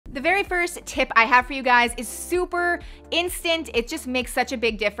The very first tip I have for you guys is super instant. It just makes such a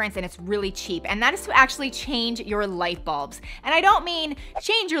big difference and it's really cheap. And that is to actually change your light bulbs. And I don't mean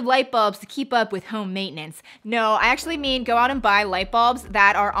change your light bulbs to keep up with home maintenance. No, I actually mean go out and buy light bulbs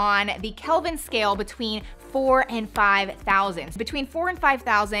that are on the Kelvin scale between 4 and 5,000. Between 4 and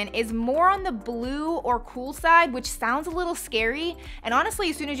 5,000 is more on the blue or cool side, which sounds a little scary. And honestly,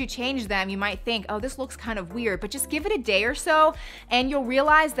 as soon as you change them, you might think, oh, this looks kind of weird, but just give it a day or so and you'll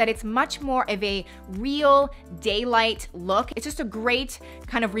realize that it's much more of a real daylight look. It's just a great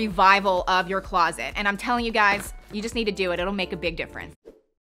kind of revival of your closet. And I'm telling you guys, you just need to do it. It'll make a big difference.